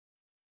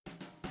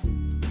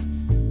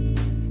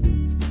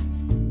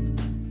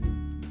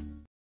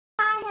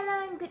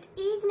Good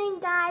evening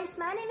guys,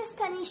 my name is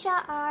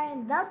Tanisha R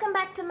and welcome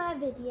back to my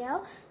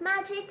video,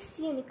 Magic's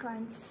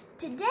Unicorns.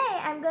 Today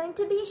I'm going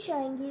to be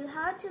showing you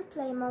how to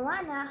play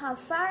Moana, How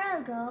Far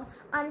I'll Go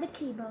on the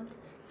keyboard.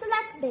 So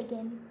let's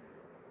begin.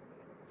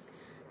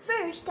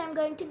 First I'm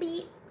going to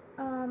be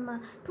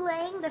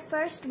playing the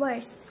first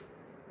verse.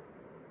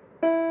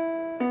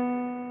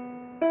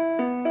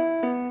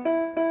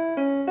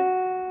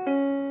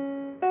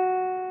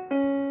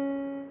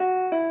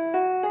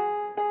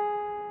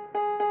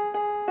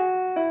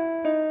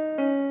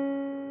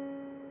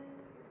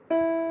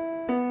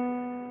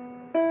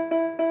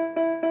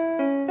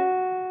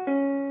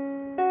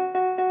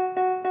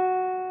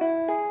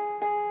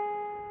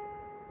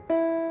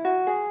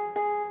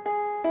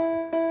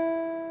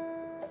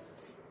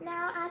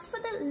 As for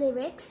the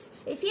lyrics,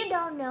 if you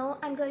don't know,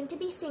 I'm going to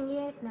be singing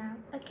it now.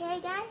 Okay,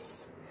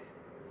 guys?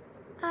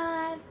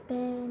 I've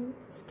been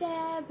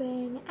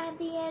staring at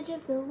the edge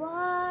of the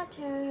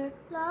water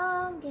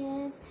long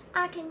as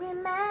I can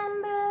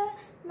remember,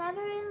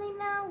 never really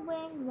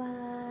knowing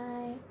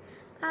why.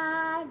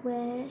 I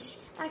wish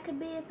I could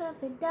be a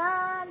perfect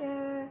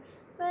daughter,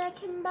 but I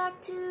came back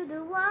to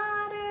the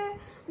water,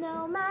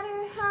 no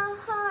matter how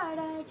hard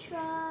I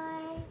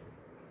try.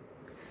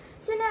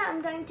 So now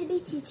I'm going to be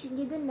teaching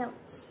you the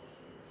notes.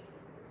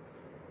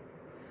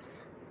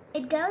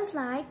 It goes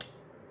like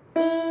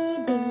E,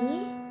 B,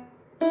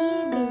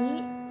 E,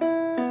 B,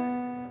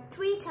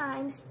 3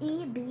 times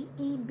E, B,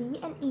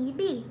 and E,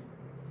 B.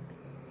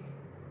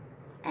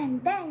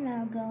 And then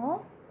I'll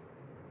go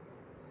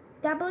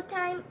double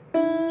time E,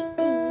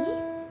 E,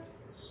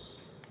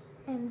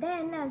 and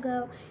then I'll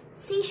go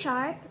C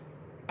sharp,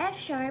 F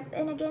sharp,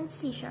 and again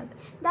C sharp.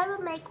 That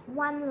will make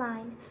one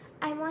line.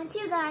 I want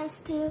you guys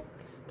to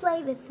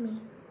play with me.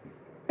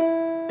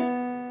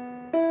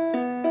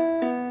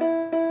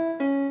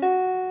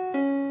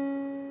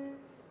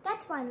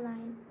 That's one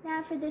line.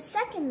 Now for the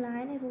second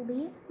line, it will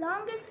be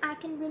longest I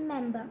can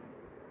remember.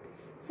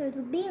 So it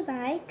will be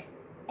like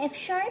F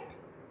sharp,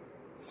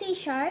 C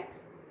sharp,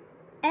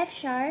 F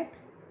sharp,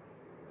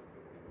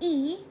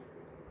 E,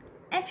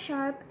 F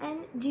sharp,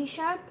 and G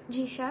sharp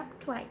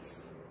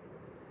twice.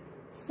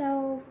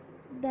 So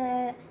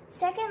the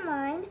second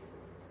line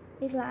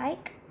is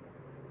like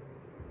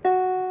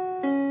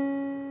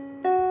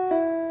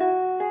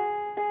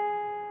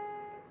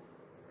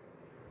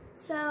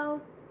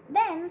so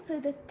then for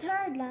the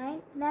third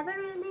line, never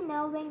really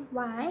knowing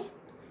why,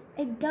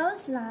 it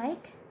goes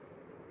like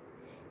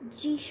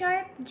G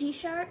sharp, G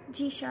sharp,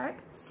 G sharp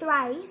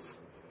thrice,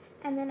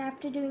 and then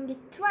after doing it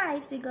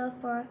thrice we go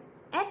for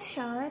F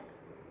sharp,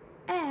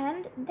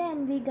 and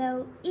then we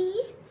go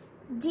E,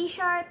 D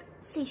sharp,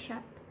 C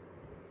sharp,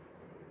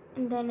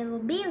 and then it will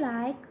be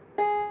like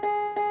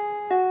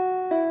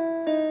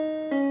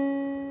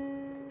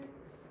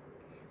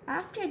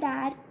after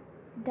that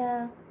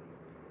the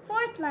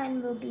fourth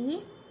line will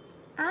be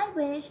I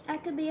wish I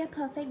could be a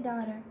perfect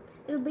daughter.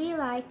 It will be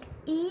like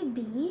E,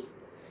 B,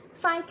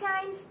 5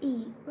 times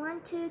E,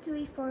 1, 2,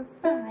 3, 4,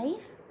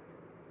 5,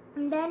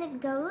 and then it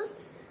goes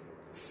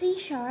C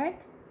sharp,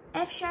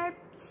 F sharp,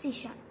 C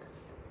sharp.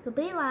 It will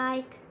be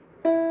like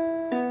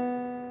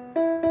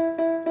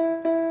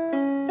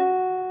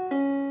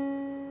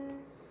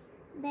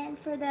then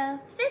for the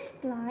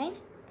fifth line,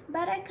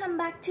 but I come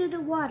back to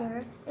the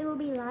water, it will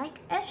be like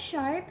F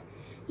sharp.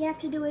 You have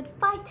to do it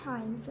 5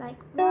 times, like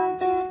 1,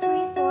 2,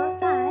 3, 4,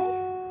 5.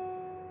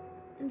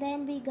 And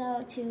then we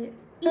go to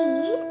E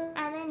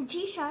and then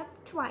G sharp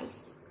twice.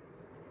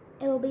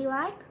 It will be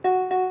like.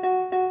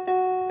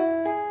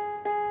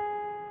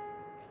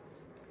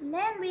 And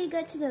then we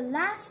go to the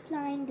last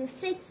line, the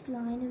sixth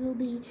line. It will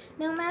be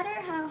no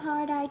matter how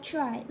hard I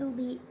try. It will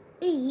be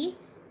E,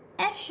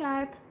 F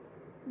sharp,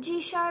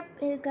 G sharp.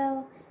 It will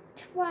go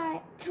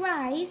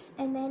thrice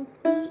and then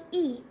E,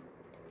 E.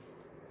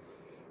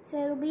 So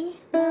it'll be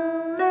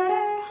no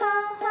matter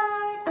how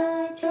hard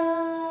I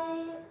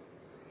try.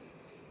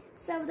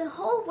 So the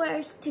whole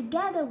verse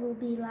together will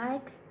be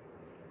like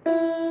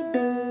E, B,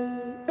 E,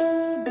 B,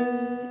 E, B,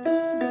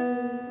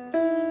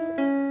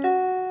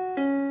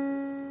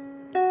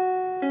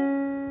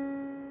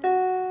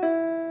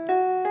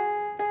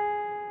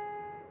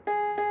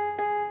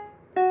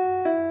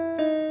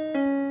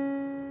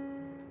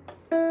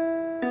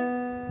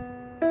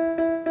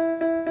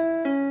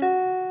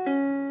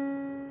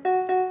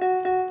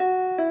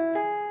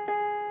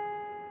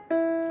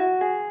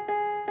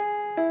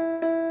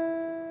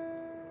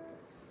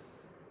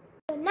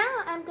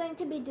 I'm going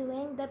to be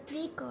doing the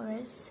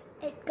pre-chorus.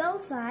 It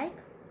goes like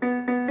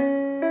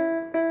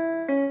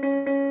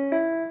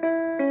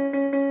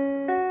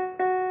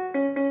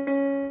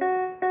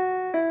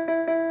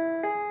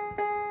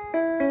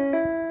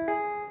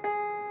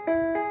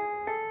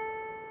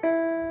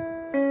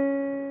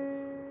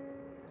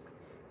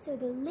so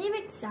the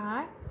lyrics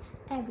are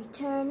every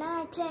turn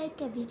I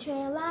take, every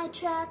trail I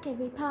track,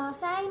 every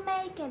path I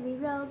make, every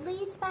road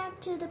leads back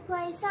to the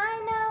place I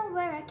know,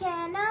 where I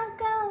cannot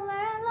go,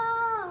 where I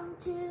long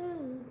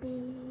to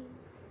be.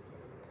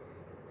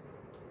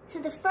 So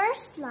the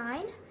first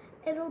line,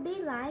 it'll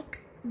be like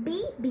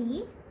B,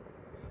 B,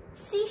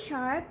 C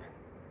sharp,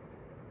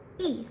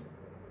 E.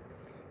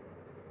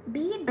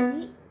 B,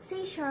 B,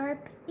 C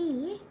sharp,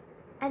 E.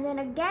 And then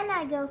again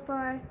I go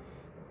for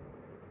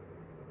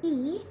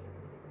E,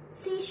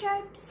 C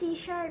sharp, C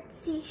sharp,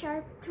 C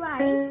sharp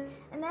twice,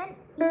 and then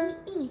E,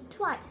 E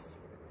twice.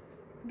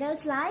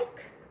 Goes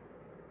like.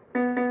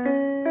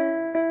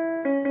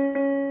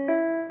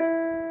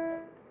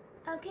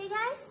 Okay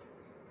guys,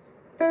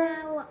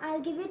 now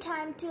I'll give you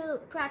time to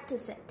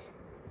practice it.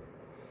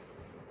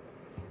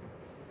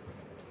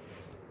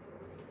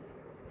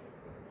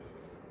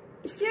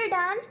 If you're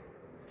done,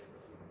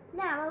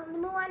 now I'll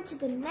move on to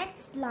the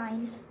next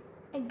line.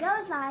 It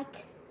goes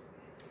like,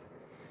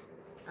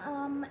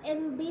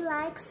 it'll be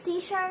like C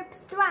sharp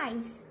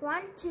thrice,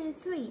 1, 2,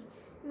 3.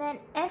 And then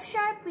F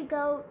sharp we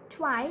go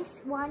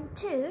twice, 1,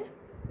 2.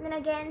 And then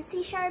again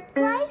C sharp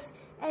thrice,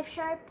 F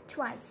sharp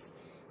twice.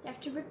 You have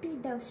to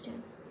repeat those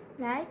two.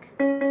 Like,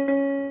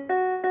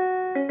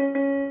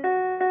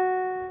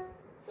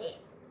 see,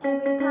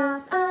 every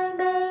path I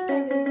make,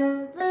 every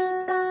road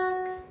leads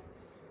back.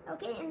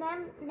 Okay, and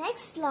then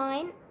next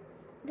line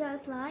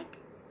goes like,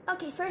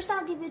 okay, first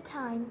I'll give you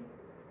time.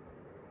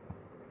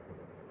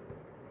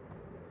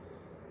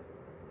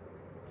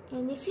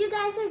 And if you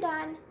guys are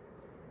done,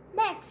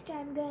 next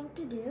I'm going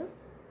to do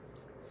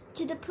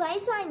to the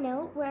place I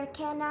know where I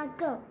cannot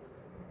go.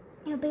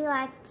 It'll be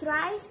like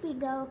thrice we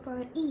go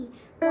for E,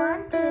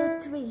 1, 2,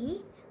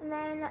 3, and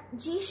then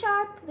G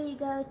sharp we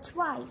go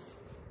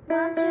twice,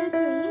 1, 2,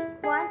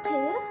 3, 1,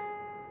 2,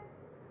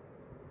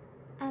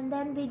 and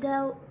then we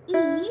go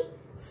E,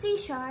 C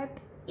sharp,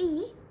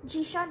 E,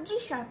 G sharp, G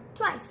sharp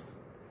twice.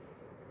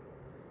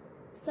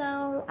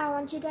 So I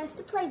want you guys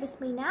to play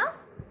with me now.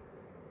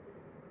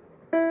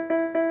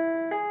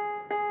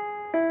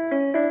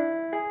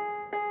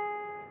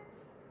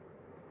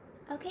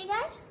 Okay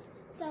guys,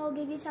 so I'll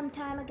give you some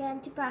time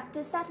again to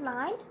practice that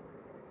line.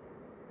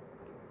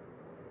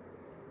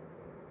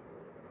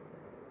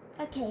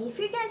 Okay, if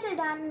you guys are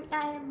done,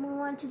 I'll move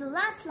on to the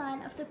last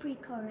line of the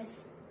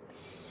pre-chorus.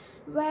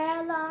 Where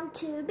I long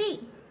to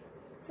be.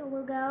 So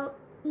we'll go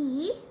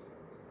E,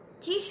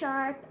 G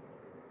sharp,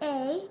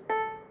 A,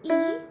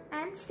 E,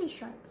 and C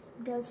sharp.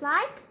 It goes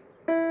like.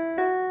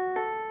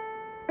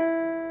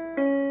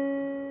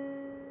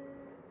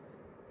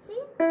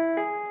 See?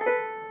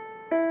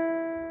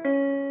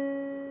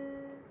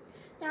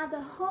 Now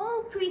the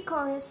whole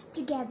pre-chorus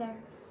together.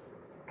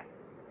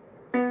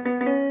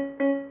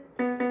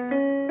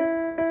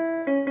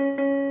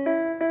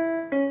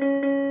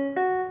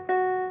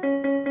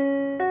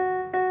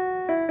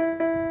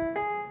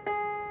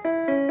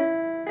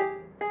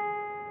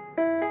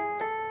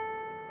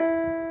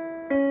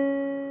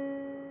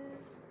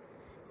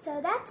 So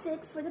that's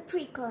it for the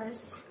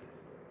pre-chorus.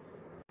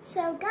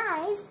 So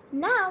guys,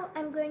 now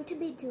I'm going to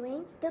be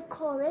doing the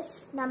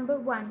chorus number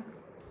 1.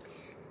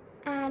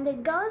 And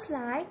it goes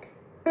like,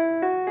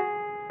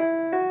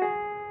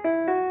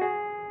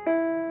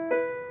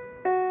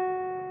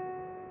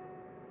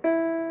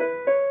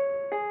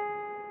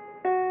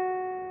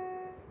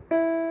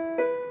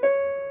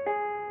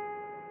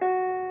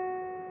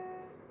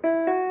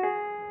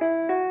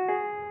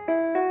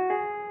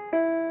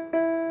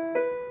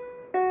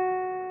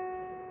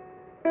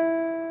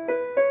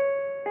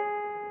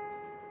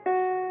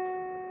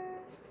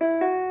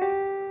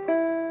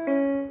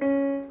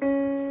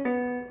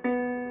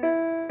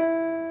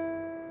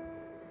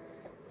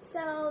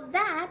 so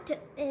that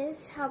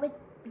is how it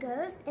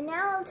goes. And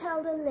now I'll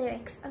tell the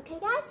lyrics, okay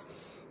guys?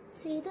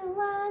 See the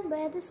line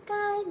where the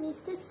sky meets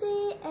the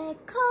sea,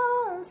 it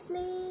calls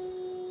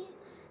me,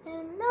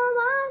 and no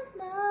one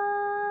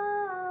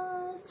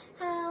knows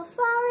how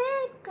far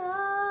it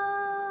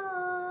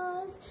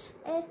goes.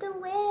 If the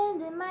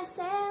wind in my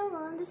sail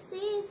on the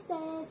sea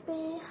stays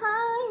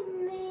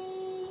behind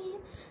me,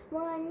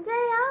 one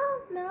day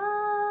I'll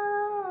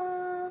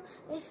know.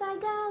 If I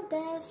go,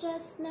 there's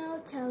just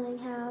no telling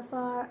how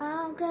far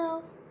I'll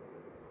go.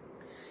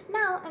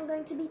 Now I'm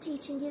going to be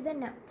teaching you the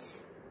notes.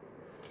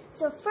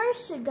 So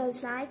first it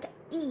goes like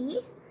E,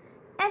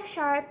 F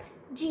sharp,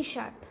 G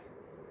sharp.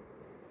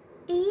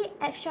 E,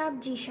 F sharp,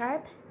 G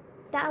sharp.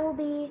 That will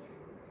be,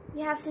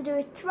 you have to do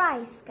it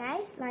thrice,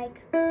 guys,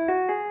 like.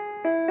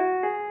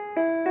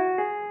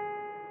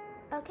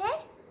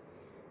 Okay?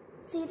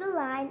 See the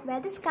line where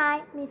the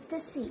sky meets the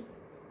sea.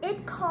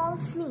 It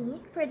calls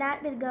me, for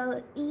that we'll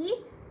go E,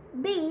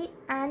 B,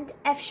 and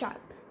F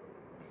sharp.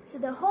 So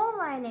the whole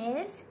line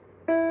is.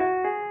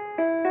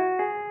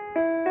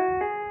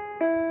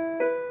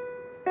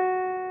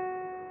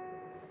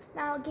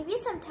 Now I'll give you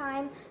some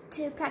time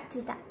to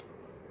practice that.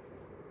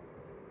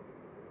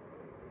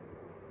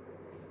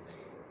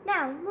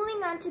 Now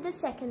moving on to the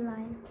second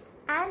line.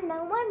 And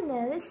no one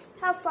knows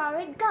how far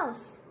it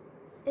goes.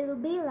 It'll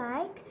be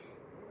like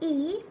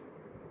E,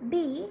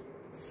 B,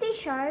 C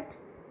sharp,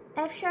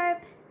 F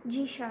sharp,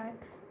 G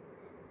sharp.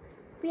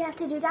 We have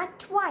to do that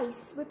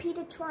twice, repeat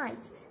it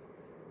twice.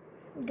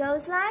 It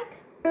goes like.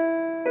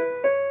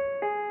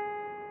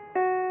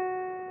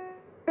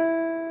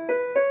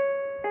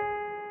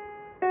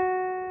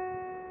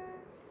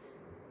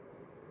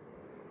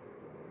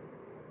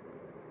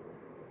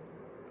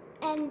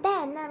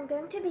 I'm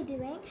going to be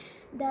doing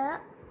the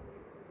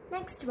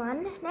next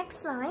line.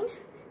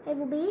 It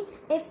will be,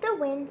 if the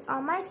wind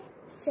on my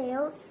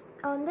sails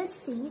on the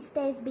sea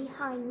stays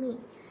behind me.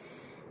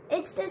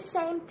 It's the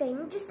same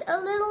thing, just a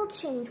little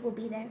change will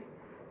be there.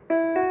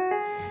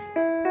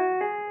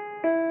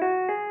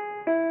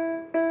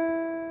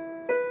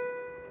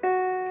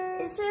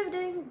 Instead of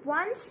doing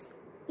once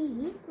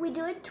E, we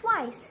do it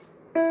twice.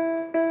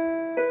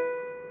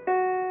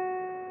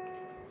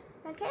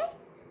 Okay?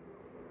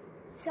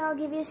 So I'll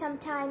give you some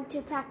time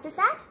to practice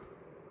that.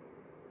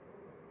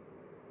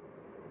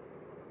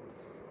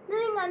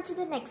 Moving on to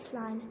the next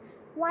line.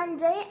 One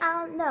day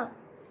I'll know.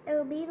 It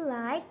will be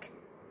like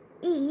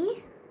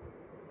E,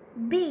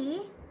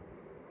 B,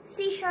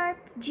 C sharp,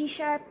 G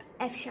sharp,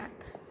 F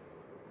sharp.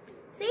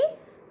 See?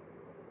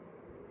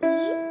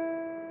 E,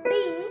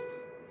 B,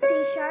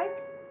 C sharp,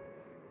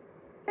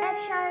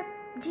 F sharp,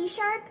 G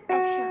sharp,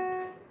 F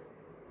sharp.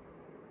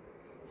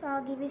 So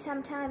I'll give you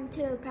some time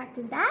to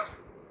practice that.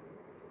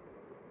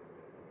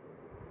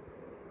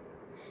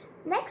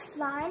 Next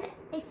line,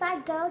 if I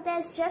go,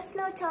 there's just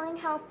no telling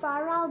how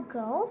far I'll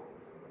go.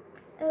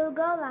 It will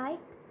go like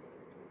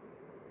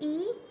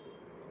E,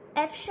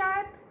 F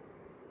sharp,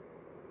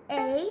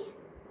 A,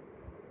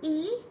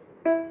 E,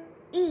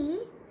 E.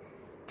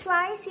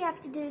 Twice you have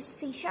to do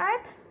C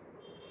sharp,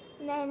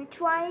 and then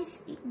twice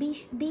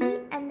B,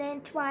 and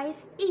then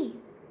twice E.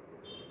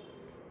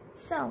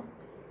 So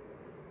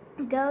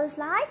it goes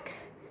like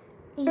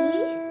E,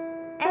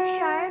 F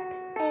sharp,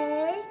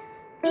 A,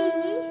 E,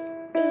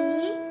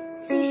 E,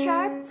 C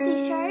sharp,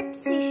 C sharp,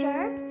 C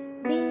sharp,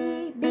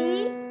 B,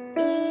 B,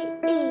 E,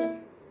 E.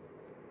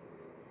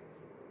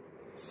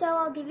 So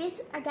I'll give you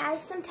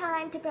guys some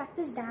time to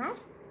practice that.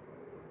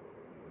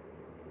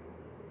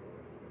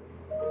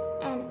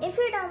 And if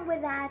you're done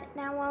with that,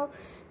 now I'll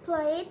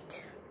play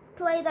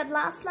that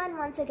last line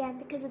once again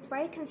because it's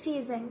very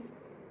confusing.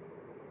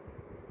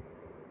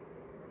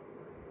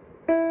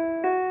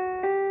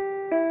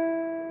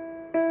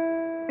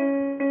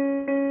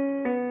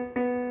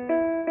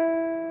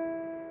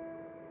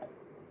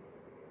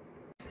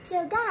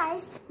 So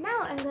guys,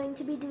 now I'm going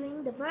to be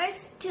doing the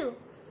verse 2.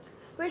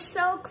 We're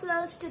so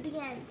close to the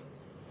end.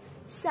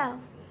 So,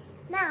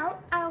 now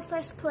I'll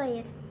first play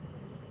it.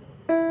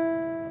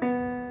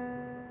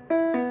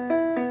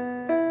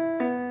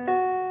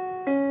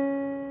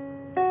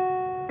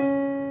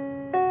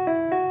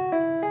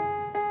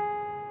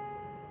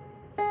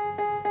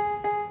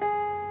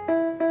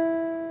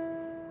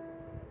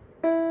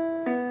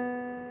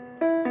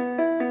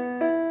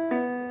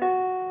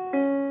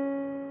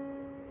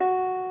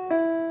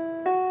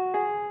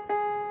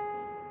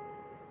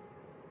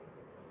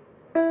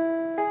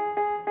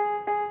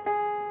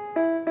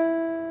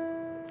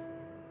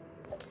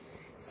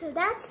 So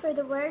that's for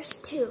the verse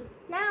 2.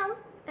 Now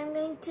I'm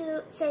going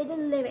to say the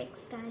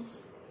lyrics,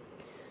 guys.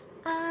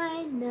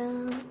 I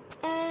know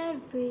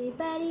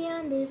everybody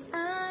on this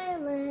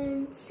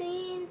island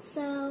seems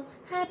so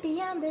happy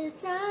on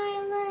this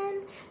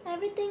island.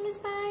 Everything is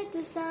by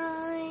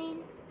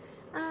design.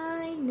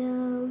 I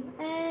know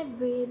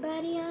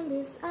everybody on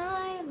this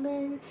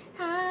island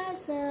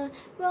has a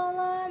role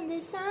on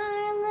this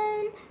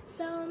island,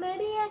 so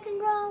maybe I can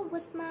roll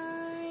with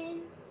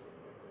mine.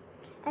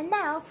 And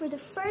now for the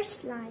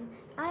first line,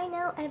 I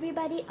know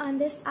everybody on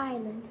this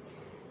island.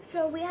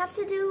 So we have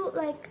to do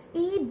like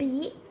E,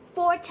 B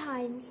 4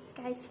 times,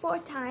 guys, 4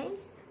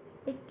 times.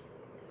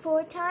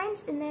 4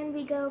 times, and then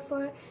we go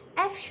for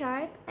F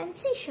sharp and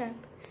C sharp.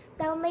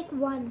 That will make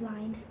one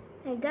line.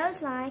 It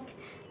goes like,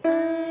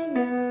 I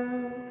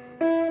know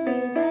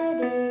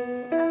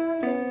everybody on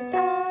this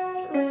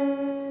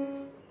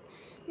island.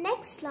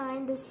 Next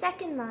line, the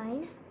second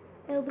line,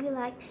 it will be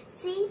like,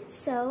 seems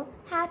so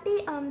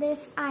happy on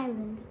this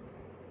island.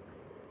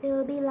 It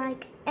will be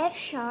like F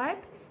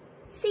sharp,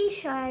 C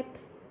sharp,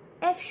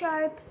 F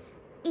sharp,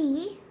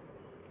 E,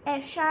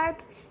 F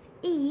sharp,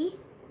 E,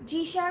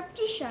 G sharp,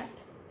 G sharp.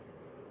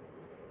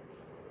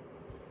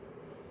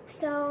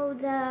 So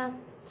the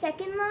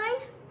second line,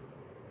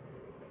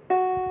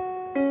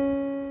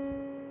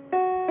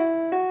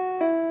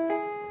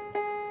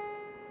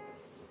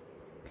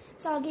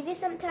 so I'll give you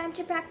some time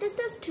to practice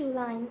those 2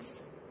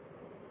 lines.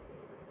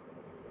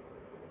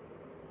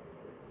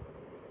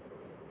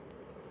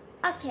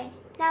 Okay,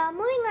 now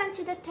moving on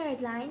to the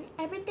third line,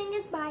 everything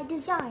is by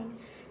design.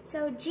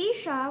 So G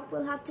sharp,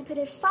 we'll have to put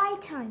it 5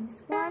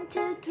 times. 1,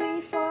 2,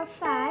 3, 4,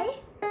 5.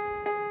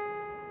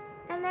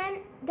 And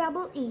then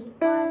double E.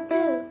 1,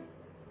 2.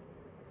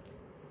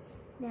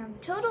 Now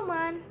total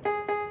 1.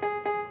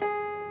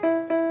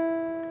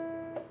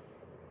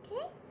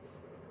 Okay,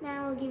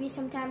 now I'll give you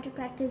some time to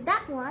practice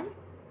that one.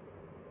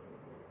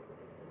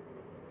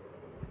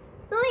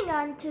 Moving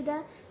on to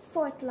the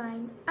fourth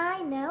line,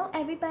 I know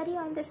everybody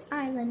on this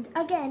island.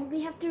 Again,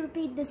 we have to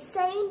repeat the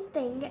same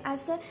thing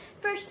as the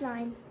first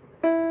line.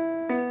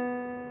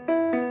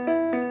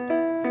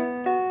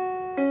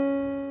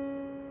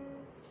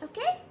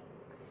 Okay?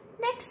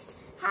 Next,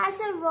 has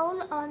a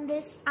roll on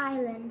this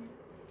island.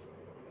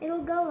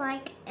 It'll go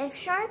like F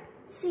sharp,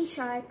 C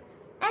sharp,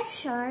 F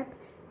sharp,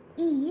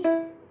 E,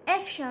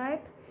 F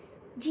sharp,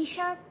 G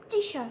sharp,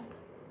 G sharp.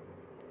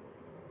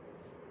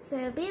 So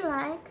it'll be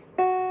like,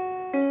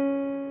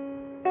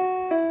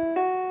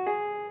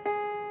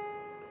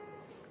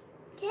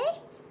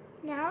 okay,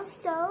 now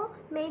so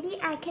maybe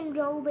I can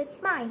roll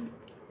with mine.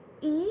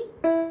 E,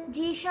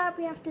 G sharp,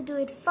 we have to do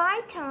it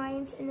 5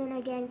 times and then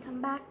again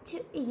come back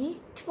to E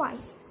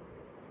twice.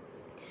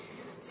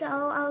 So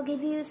I'll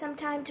give you some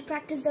time to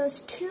practice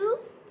those 2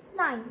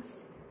 lines.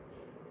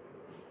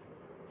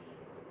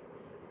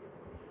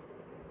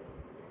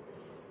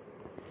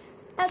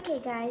 Okay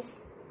guys.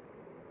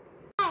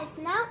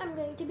 Now I'm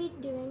going to be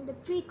doing the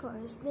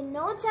pre-chorus. The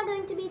notes are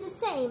going to be the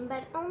same,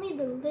 but only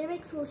the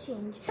lyrics will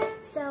change.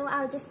 So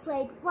I'll just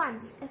play it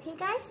once, okay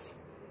guys?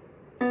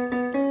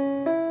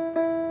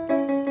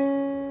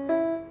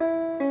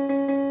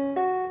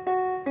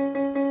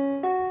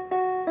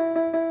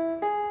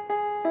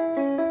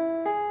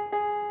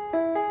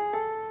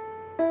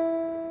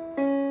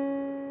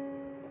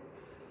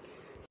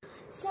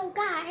 So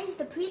guys,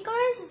 the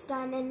pre-chorus is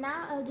done and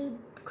now I'll do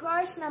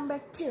chorus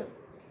number 2.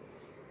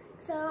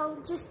 So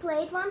I'll just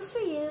play it once for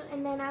you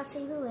and then I'll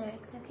say the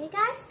lyrics, okay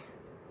guys?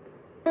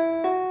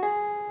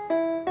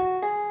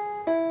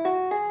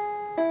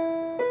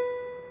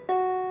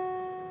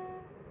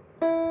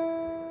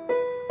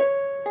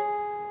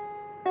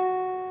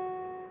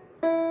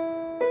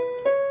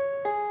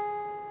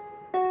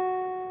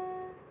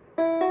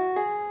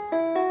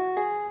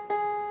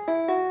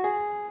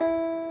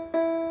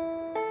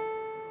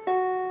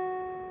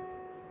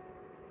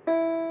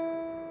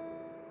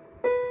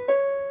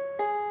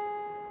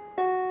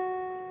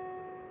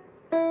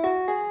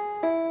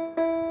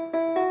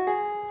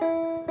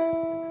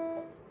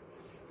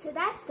 So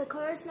that's the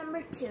chorus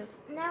number 2.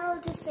 Now I'll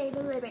just say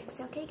the lyrics,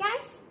 okay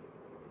guys?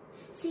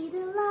 See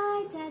the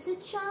light as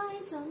it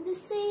shines on the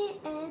sea,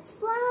 it's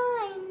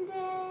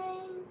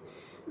blinding,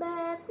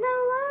 but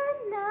no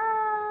one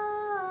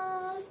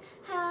knows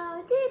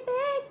how deep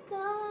it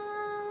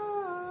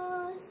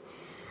goes.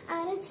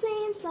 And it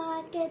seems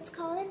like it's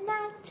calling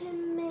out to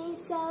me,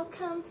 so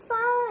come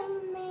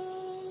find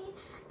me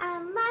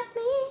and let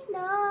me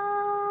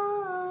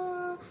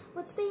know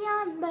what's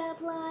beyond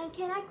that line.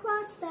 Can I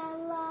cross that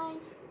line?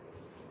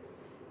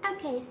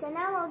 Okay, so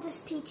now I'll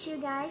just teach you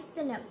guys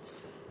the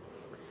notes.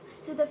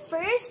 So the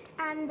first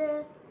and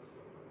the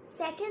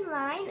second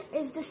line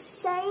is the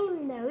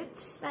same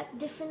notes but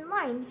different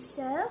lines.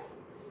 So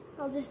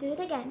I'll just do it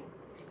again.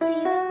 See the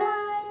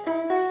light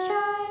as it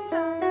shines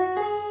on the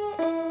sea,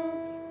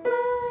 it's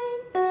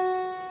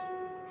blinding,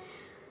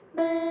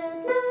 but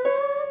no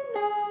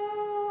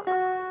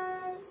one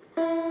knows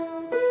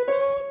how deep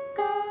it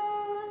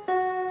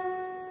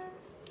goes.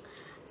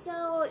 So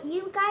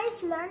you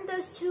guys learned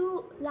those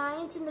 2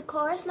 lines in the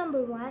chorus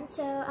number 1,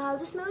 so I'll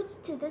just move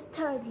to the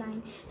 3rd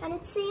line. And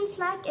it seems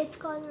like it's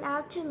calling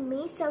out to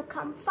me, so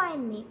come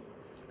find me.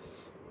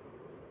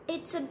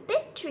 It's a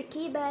bit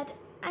tricky, but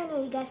I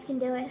know you guys can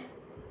do it.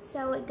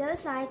 So it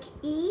goes like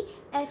E,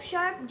 F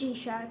sharp, G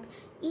sharp,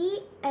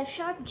 E, F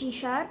sharp, G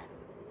sharp,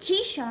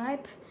 G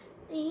sharp,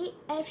 E,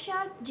 F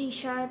sharp, G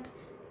sharp,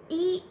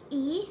 E,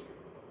 E,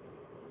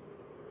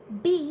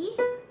 B,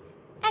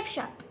 F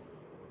sharp.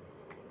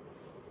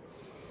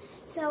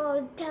 So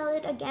I'll tell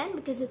it again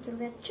because it's a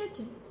little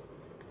tricky.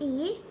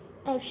 E,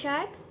 F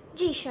sharp,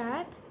 G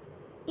sharp,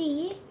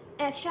 E,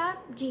 F sharp,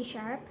 G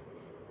sharp,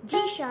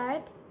 G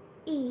sharp,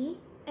 E,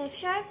 F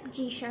sharp,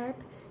 G sharp,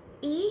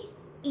 E,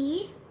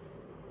 E,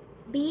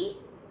 B,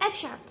 F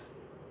sharp.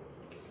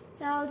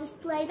 So I'll just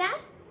play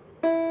that.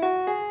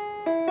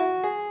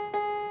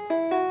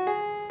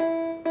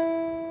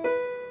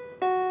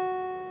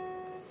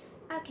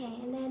 Okay,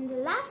 and then the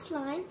last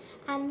line,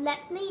 and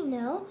let me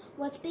know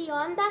what's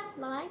beyond that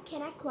line.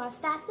 Can I cross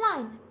that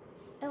line?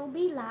 It will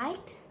be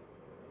like,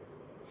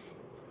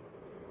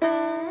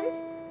 and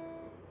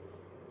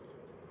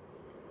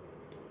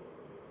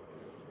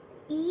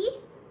E,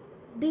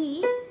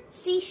 B,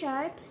 C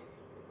sharp,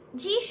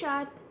 G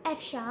sharp,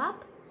 F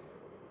sharp,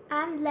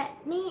 and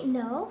let me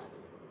know.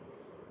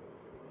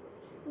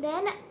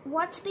 Then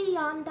what's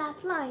beyond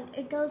that line?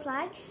 It goes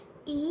like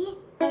E,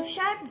 F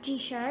sharp, G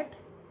sharp,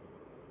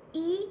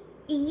 E,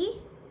 E,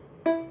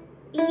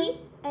 E,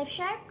 F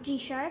sharp, G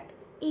sharp,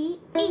 E,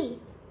 E.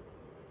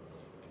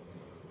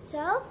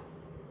 So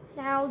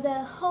now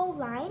the whole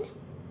line.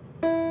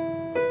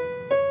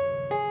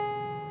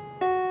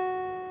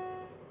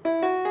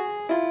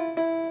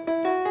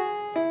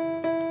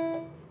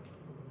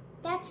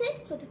 That's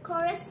it for the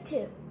chorus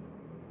 2.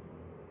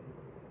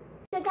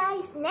 So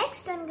guys,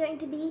 next I'm going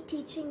to be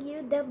teaching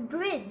you the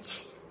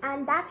bridge,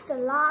 and that's the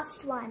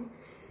last one.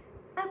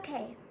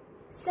 Okay,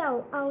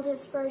 so I'll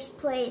just first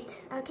play it,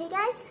 okay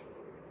guys?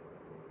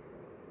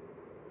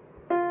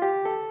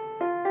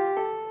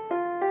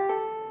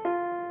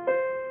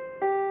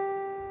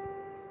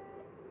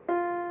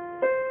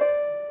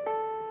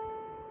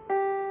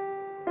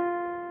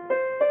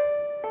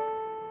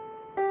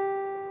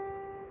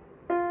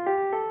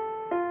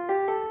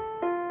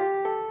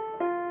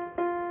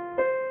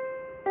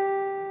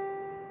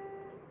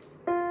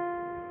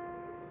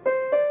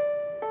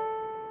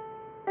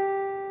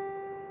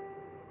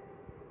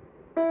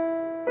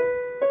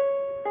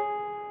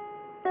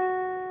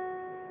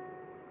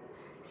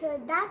 So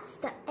that's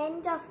the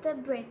end of the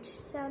bridge.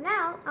 So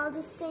now I'll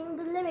just sing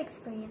the lyrics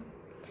for you.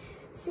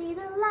 See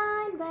the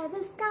line where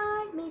the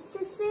sky meets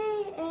the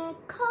sea, it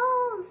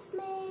calls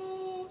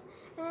me,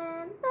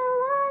 and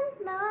no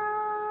one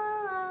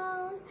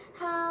knows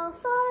how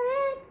far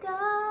it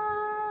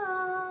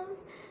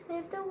goes.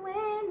 If the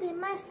wind in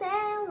my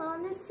sail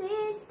on the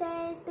sea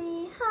stays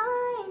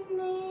behind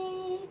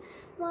me,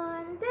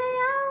 one day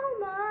I'll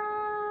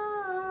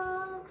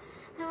know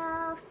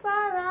how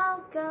far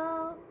I'll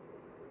go.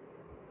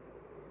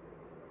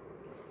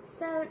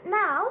 So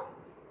now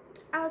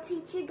I'll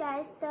teach you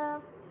guys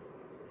the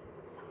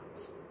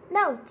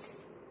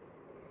notes.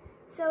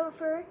 So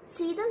for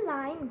see the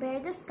line where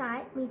the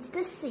sky meets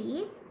the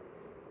sea,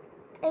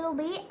 it'll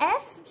be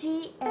F,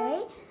 G,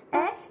 A,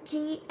 F,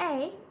 G,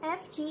 A,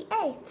 F, G,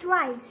 A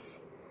thrice.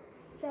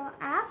 So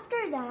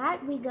after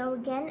that we go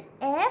again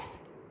F,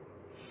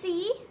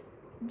 C,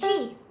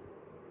 G.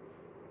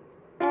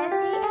 F, C,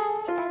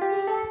 A, F, C,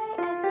 A,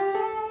 F, C, A,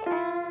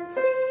 F,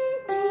 C,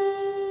 G.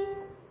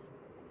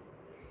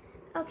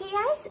 Okay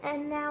guys,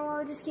 and now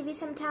I'll just give you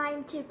some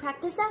time to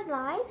practice that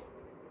line.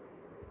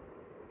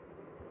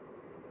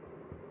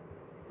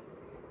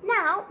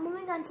 Now,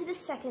 moving on to the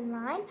second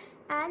line,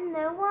 and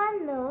no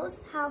one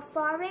knows how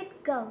far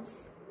it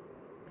goes.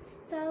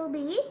 So it'll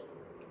be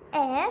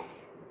F,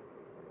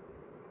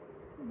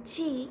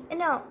 C,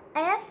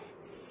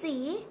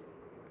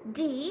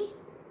 D,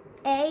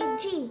 A,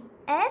 G.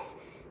 F,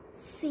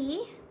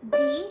 C,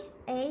 D,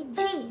 A,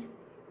 G.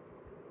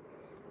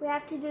 We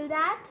have to do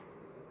that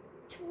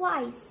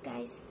twice,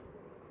 guys.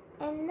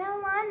 And no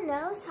one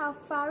knows how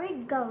far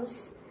it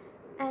goes.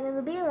 And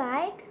it'll be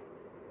like,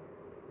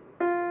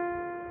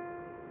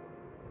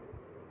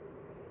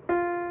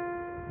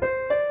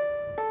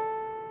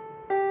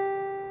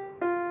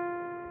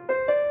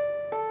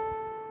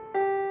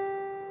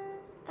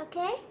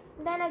 okay,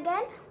 then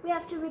again we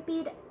have to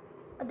repeat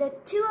the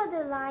two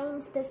other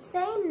lines, the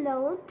same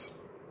note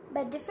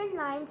but different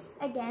lines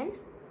again.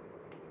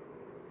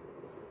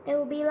 It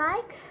will be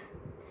like,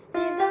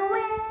 if the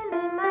wind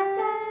in my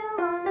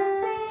sail on the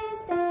sea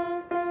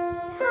stays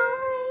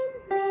behind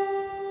me,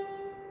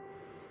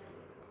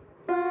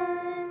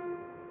 one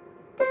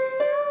day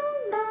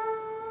I'll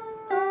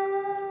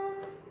know.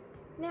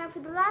 Now for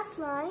the last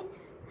line,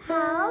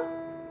 how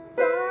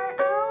far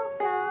I'll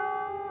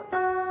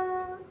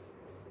go.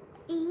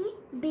 E,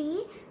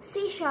 B,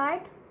 C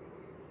sharp,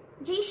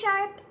 G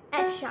sharp,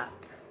 F sharp.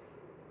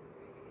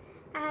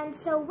 And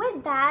so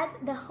with that,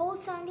 the whole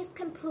song is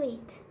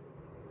complete.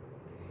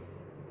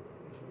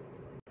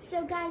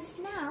 So guys,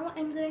 now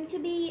I'm going to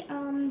be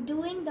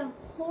doing the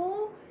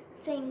whole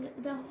thing,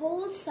 the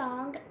whole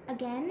song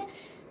again,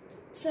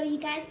 so you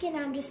guys can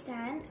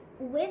understand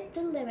with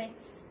the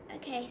lyrics.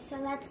 Okay, so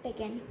let's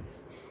begin.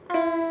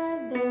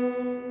 I've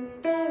been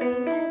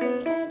staring at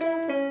the edge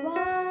of the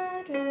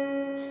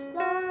water,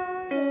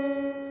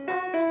 longest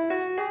I can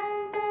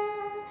remember,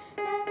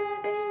 never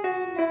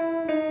really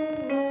known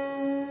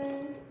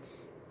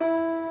why. I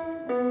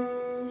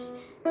wish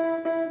I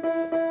could be a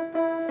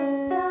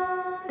perfect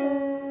daughter,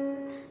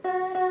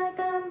 but I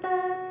come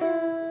back to the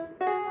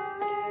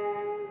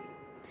water.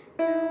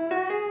 No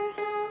matter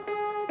how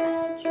hard I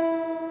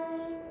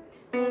try,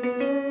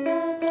 every turn I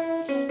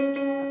take, every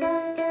trail I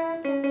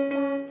track,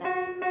 every path I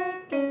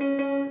make, every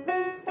road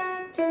leads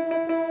back to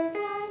the place I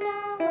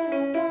know, where I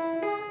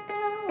cannot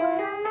go, where I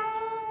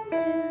long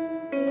to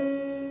be.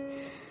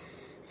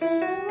 See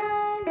the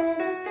line where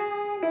the sky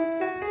meets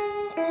the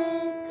sea,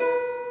 it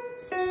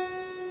calls me,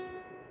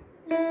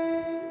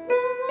 and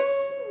no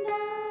one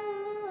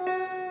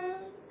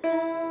knows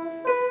how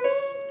far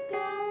it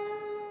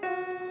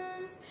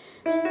goes.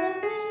 If the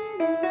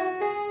wind in my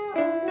sail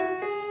on the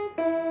sea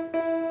stays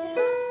behind me,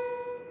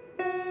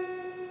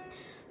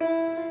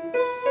 one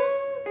day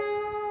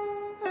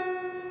I'll know. If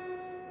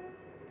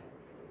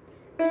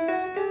I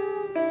go past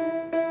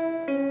death, no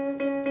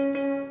telling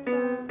how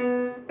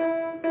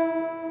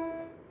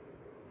far I'll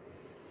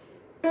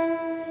go.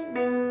 I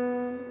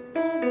know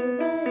everybody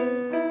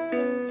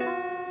on this island lives in this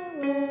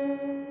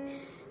island.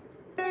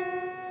 Everything is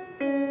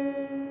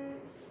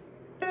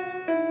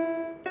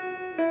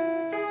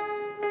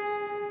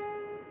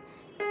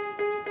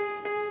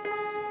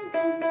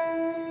by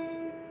design. I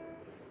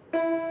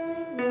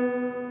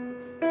know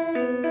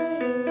everybody on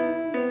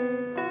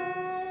this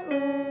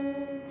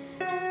island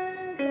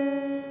has a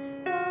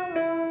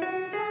role on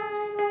this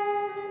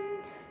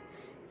island.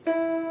 So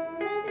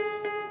maybe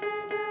you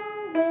could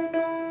roll with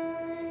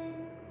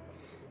mine.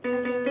 I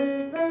can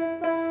lead with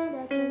pride, I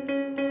can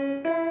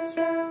make us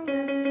strong. I'll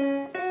be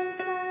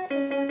satisfied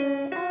if I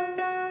play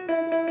along with the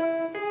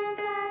voice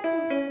inside.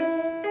 Sings a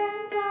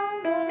different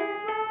song. What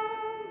is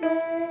wrong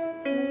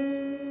with me?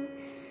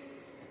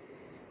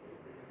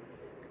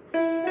 See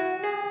the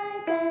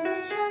light as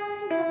it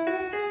shines on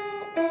the sea.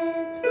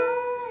 It's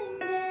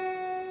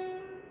blinding,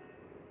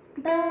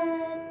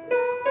 but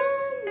no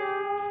one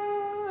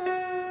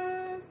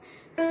knows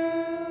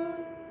how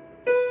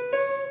deep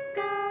it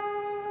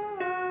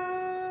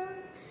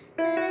goes.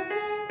 And it's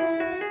here when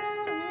you know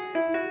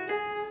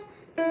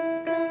you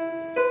come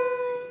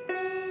find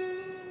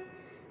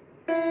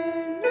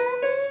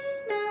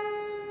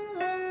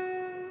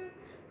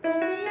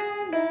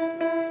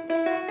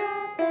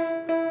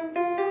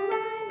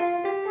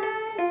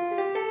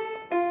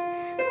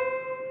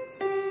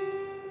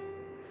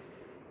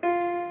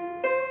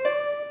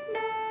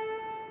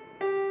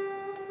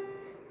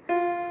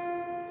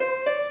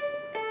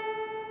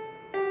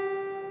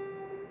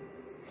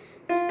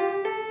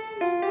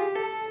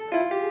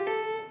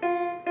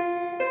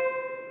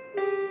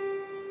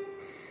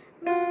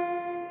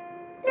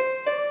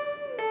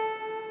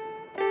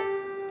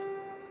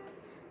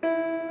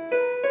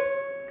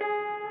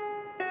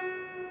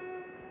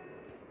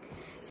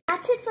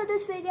that's it for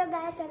this video,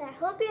 guys, and I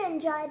hope you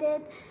enjoyed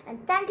it,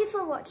 and thank you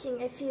for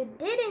watching. If you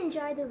did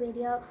enjoy the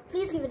video,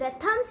 please give it a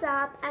thumbs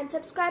up and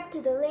subscribe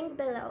to the link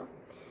below.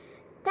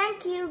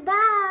 Thank you.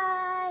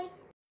 Bye.